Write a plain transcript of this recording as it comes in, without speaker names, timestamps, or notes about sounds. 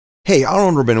Hey,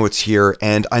 Aaron Rabinowitz here,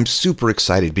 and I'm super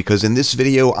excited because in this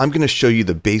video, I'm going to show you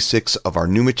the basics of our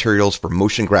new materials for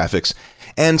motion graphics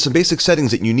and some basic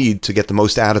settings that you need to get the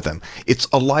most out of them. It's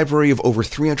a library of over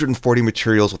 340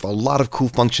 materials with a lot of cool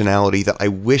functionality that I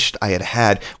wished I had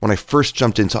had when I first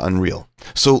jumped into Unreal.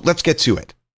 So let's get to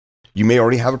it. You may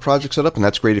already have a project set up, and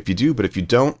that's great if you do, but if you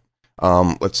don't,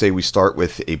 let's say we start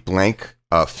with a blank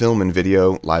film and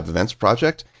video live events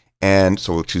project, and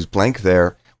so we'll choose blank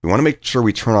there. We want to make sure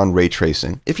we turn on ray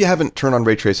tracing. If you haven't turned on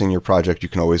ray tracing in your project, you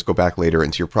can always go back later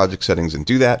into your project settings and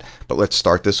do that, but let's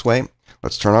start this way.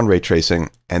 Let's turn on ray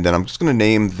tracing, and then I'm just going to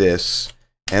name this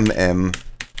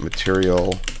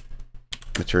materials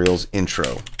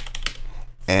intro.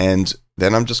 And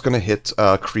then I'm just going to hit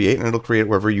create, and it'll create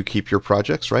wherever you keep your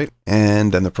projects, right?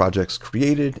 And then the project's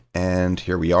created, and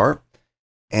here we are.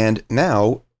 And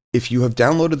now, if you have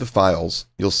downloaded the files,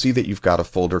 you'll see that you've got a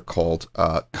folder called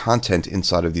content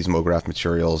inside of these MoGraph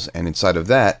materials, and inside of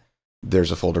that,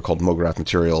 there's a folder called MoGraph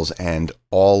materials and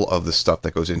all of the stuff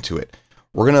that goes into it.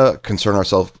 We're going to concern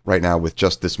ourselves right now with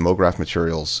just this MoGraph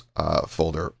materials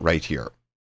folder right here.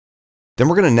 Then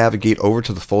we're going to navigate over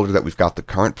to the folder that we've got the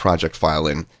current project file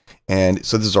in, and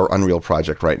so this is our Unreal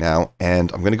project right now,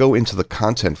 and I'm going to go into the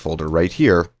content folder right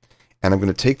here. And I'm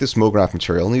going to take this MoGraph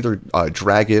material and either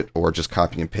drag it or just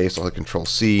copy and paste. I'll hit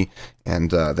Control-C and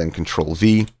then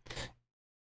Control-V.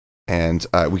 And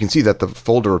we can see that the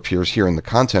folder appears here in the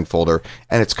content folder,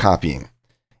 and it's copying.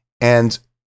 And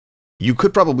you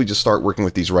could probably just start working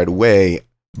with these right away,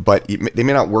 but they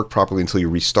may not work properly until you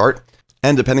restart.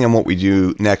 And depending on what we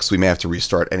do next, we may have to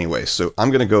restart anyway. So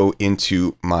I'm going to go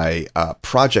into my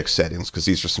project settings, because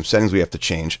these are some settings we have to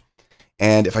change.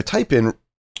 And if I type in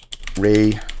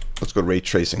let's go to ray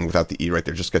tracing without the E right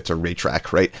there, just get to ray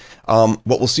track, right?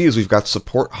 What we'll see is we've got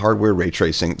support hardware ray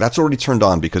tracing. That's already turned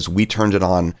on because we turned it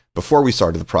on before we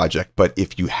started the project. But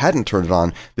if you hadn't turned it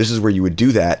on, this is where you would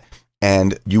do that,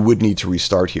 and you would need to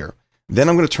restart here. Then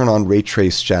I'm going to turn on ray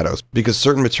trace shadows because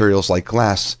certain materials like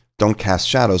glass don't cast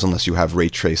shadows unless you have ray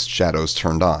traced shadows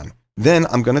turned on. Then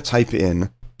I'm going to type in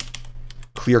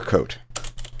clear coat.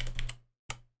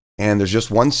 And there's just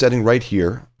one setting right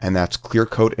here, and that's clear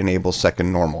coat enable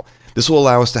second normal. This will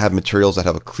allow us to have materials that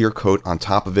have a clear coat on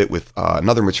top of it with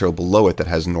another material below it that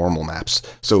has normal maps.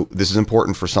 So this is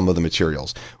important for some of the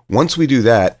materials. Once we do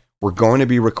that, we're going to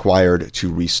be required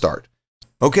to restart.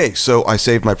 Okay, so I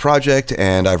saved my project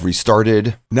and I've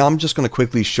restarted. Now I'm just going to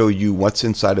quickly show you what's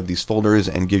inside of these folders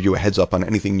and give you a heads up on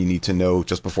anything you need to know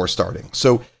just before starting.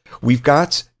 So we've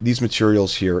got these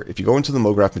materials here. If you go into the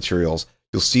MoGraph materials,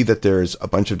 you'll see that there's a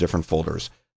bunch of different folders.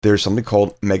 There's something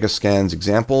called Megascans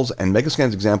Examples, and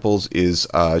Megascans Examples is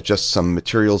just some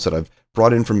materials that I've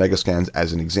brought in from Megascans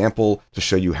as an example to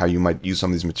show you how you might use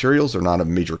some of these materials. They're not a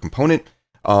major component.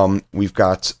 We've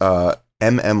got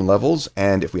levels,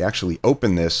 and if we actually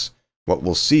open this, what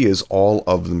we'll see is all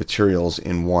of the materials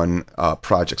in one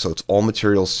project. So it's all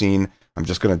materials seen. I'm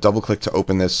just going to double click to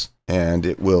open this, and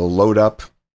it will load up,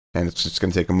 and it's just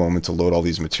going to take a moment to load all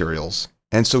these materials.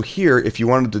 And so here, if you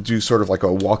wanted to do sort of like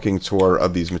a walking tour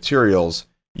of these materials,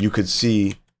 you could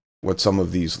see what some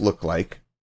of these look like.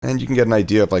 And you can get an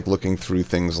idea of like looking through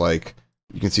things like,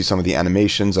 you can see some of the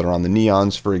animations that are on the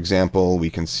neons, for example. We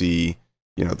can see,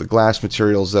 you know, the glass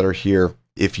materials that are here.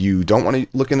 If you don't want to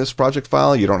look in this project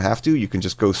file, you don't have to. You can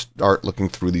just go start looking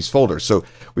through these folders. So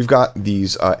we've got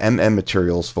these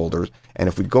materials folders. And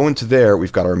if we go into there,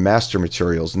 we've got our master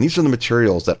materials. And these are the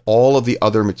materials that all of the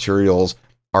other materials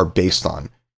are based on.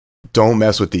 Don't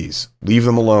mess with these. Leave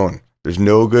them alone. There's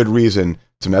no good reason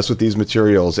to mess with these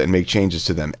materials and make changes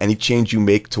to them. Any change you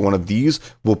make to one of these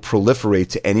will proliferate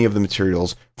to any of the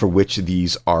materials for which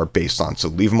these are based on. So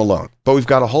leave them alone. But we've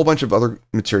got a whole bunch of other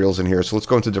materials in here. So let's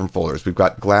go into different folders. We've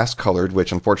got glass colored,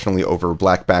 which unfortunately over a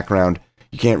black background,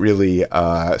 you can't really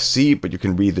see, but you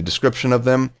can read the description of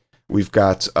them. We've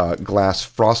got glass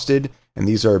frosted. And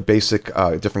these are basic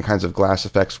different kinds of glass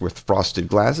effects with frosted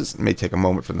glasses. It may take a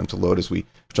moment for them to load as we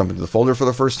jump into the folder for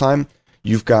the first time.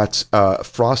 You've got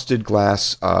frosted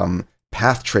glass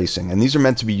path tracing, and these are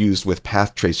meant to be used with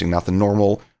path tracing, not the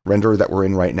normal renderer that we're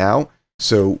in right now.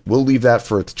 So we'll leave that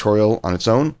for a tutorial on its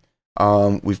own.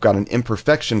 We've got an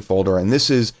imperfection folder, and this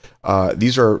is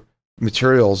these are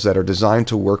materials that are designed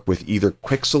to work with either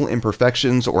Quixel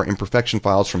imperfections or imperfection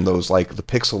files from those like the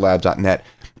pixellab.net.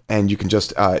 And you can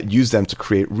just use them to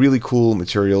create really cool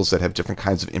materials that have different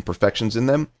kinds of imperfections in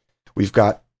them. We've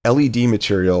got LED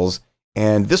materials,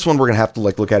 and this one we're going to have to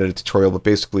like look at a tutorial, but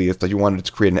basically if you wanted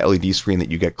to create an LED screen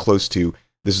that you get close to,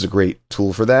 this is a great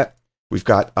tool for that. We've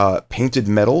got painted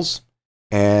metals,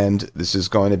 and this is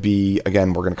going to be,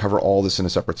 again, we're going to cover all this in a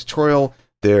separate tutorial,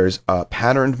 There's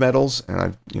patterned metals, and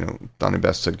I've done my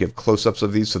best to give close-ups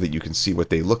of these so that you can see what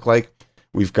they look like.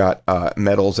 We've got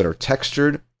metals that are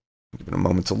textured. Give it a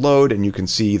moment to load, and you can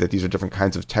see that these are different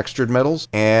kinds of textured metals.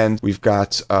 And we've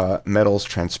got metals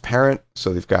transparent,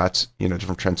 so they've got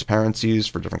different transparencies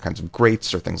for different kinds of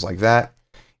grates or things like that.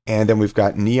 And then we've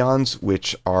got neons,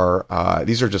 which are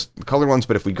these are just the color ones.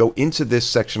 But if we go into this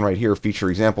section right here, feature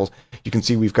examples, you can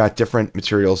see we've got different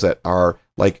materials that are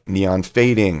like neon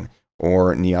fading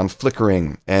or neon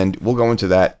flickering, and we'll go into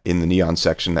that in the neon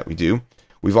section that we do.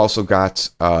 We've also got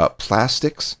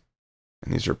plastics,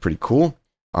 and these are pretty cool.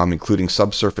 Including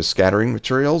subsurface scattering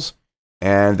materials,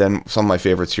 and then some of my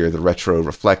favorites here, the retro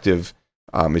reflective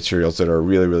materials that are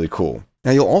really, really cool.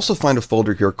 Now you'll also find a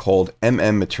folder here called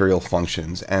material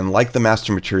functions, and like the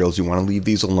master materials, you want to leave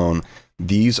these alone.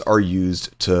 These are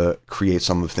used to create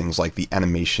some of the things like the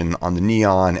animation on the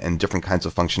neon and different kinds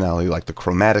of functionality like the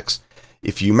chromatics.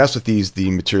 If you mess with these, the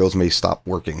materials may stop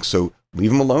working, so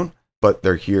leave them alone. But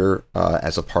they're here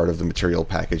as a part of the material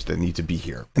package that need to be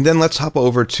here. And then let's hop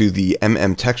over to the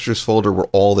textures folder where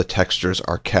all the textures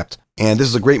are kept. And this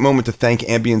is a great moment to thank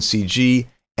AmbientCG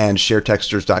and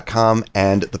ShareTextures.com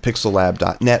and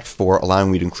thepixellab.net for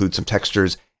allowing me to include some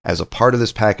textures as a part of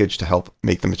this package to help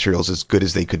make the materials as good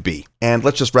as they could be. And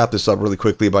let's just wrap this up really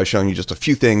quickly by showing you just a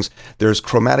few things. There's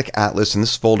Chromatic Atlas, and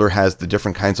this folder has the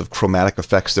different kinds of chromatic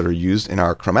effects that are used in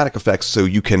our chromatic effects, so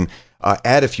you can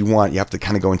add if you want. You have to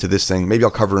kind of go into this thing. Maybe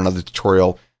I'll cover another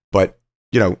tutorial, but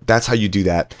that's how you do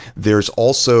that. There's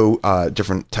also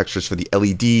different textures for the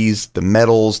LEDs, the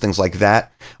metals, things like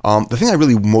that. The thing I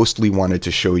really mostly wanted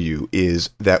to show you is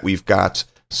that we've got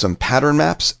some pattern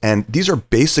maps, and these are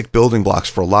basic building blocks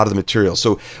for a lot of the materials.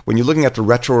 So when you're looking at the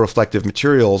retroreflective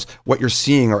materials, what you're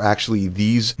seeing are actually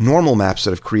these normal maps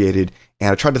that I've created, and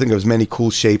I tried to think of as many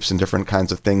cool shapes and different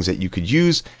kinds of things that you could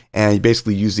use, and you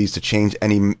basically use these to change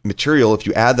any material. If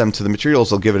you add them to the materials,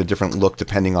 they'll give it a different look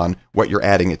depending on what you're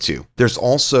adding it to. There's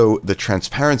also the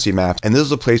transparency map, and this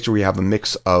is a place where we have a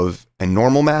mix of a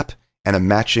normal map and a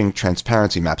matching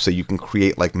transparency map, so you can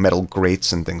create like metal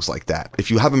grates and things like that.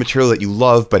 If you have a material that you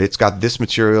love, but it's got this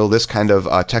material, this kind of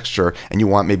texture, and you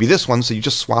want maybe this one, so you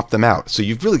just swap them out. So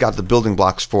you've really got the building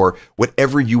blocks for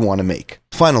whatever you want to make.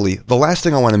 Finally, the last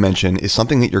thing I want to mention is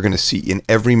something that you're going to see in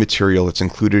every material that's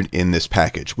included in this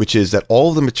package, which is that all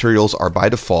of the materials are by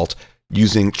default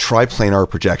using triplanar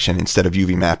projection instead of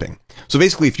UV mapping. So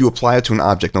basically, if you apply it to an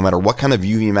object, no matter what kind of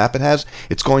UV map it has,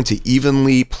 it's going to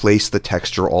evenly place the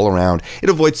texture all around. It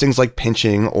avoids things like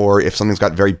pinching, or if something's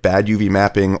got very bad UV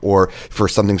mapping, or for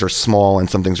some things are small and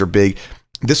some things are big.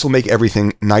 This will make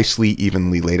everything nicely,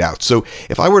 evenly laid out. So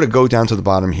if I were to go down to the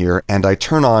bottom here and I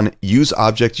turn on Use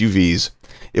Object UVs,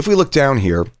 if we look down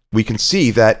here, we can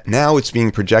see that now it's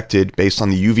being projected based on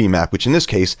the UV map, which in this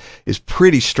case is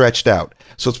pretty stretched out.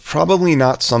 So it's probably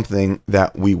not something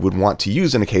that we would want to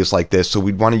use in a case like this, so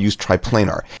we'd want to use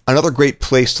triplanar. Another great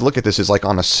place to look at this is like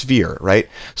on a sphere, right?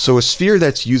 So a sphere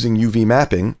that's using UV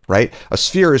mapping, right? A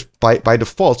sphere is by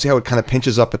default, see how it kind of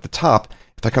pinches up at the top?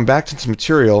 If I come back to this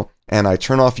material and I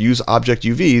turn off Use Object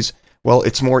UVs, well,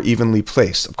 it's more evenly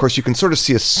placed. Of course, you can sort of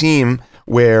see a seam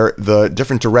where the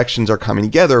different directions are coming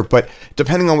together, but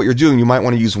depending on what you're doing, you might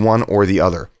want to use one or the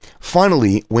other.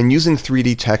 Finally, when using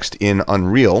 3D text in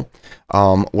Unreal,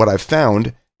 what I've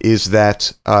found is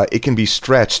that it can be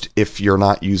stretched if you're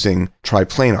not using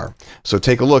triplanar. So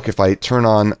take a look. If I turn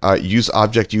on Use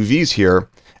Object UVs here,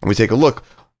 and we take a look,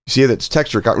 you see that its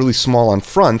texture got really small on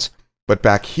front, but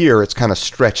back here it's kind of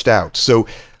stretched out. So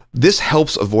this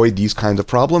helps avoid these kinds of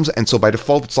problems, and so by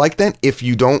default it's like that. If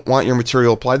you don't want your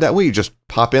material applied that way, you just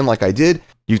pop in like I did.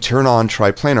 You turn on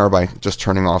triplanar by just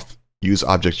turning off Use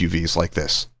Object UVs like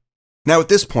this. Now at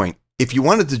this point, if you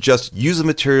wanted to just use the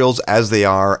materials as they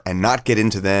are and not get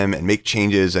into them and make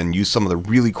changes and use some of the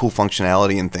really cool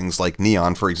functionality and things like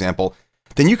neon, for example,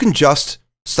 then you can just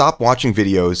stop watching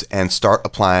videos and start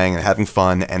applying and having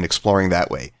fun and exploring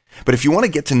that way. But if you want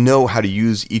to get to know how to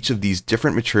use each of these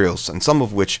different materials, and some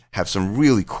of which have some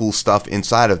really cool stuff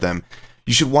inside of them,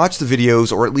 you should watch the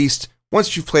videos, or at least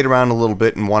once you've played around a little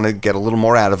bit and want to get a little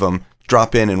more out of them,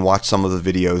 drop in and watch some of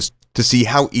the videos to see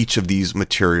how each of these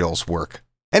materials work.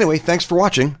 Anyway, thanks for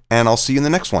watching, and I'll see you in the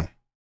next one.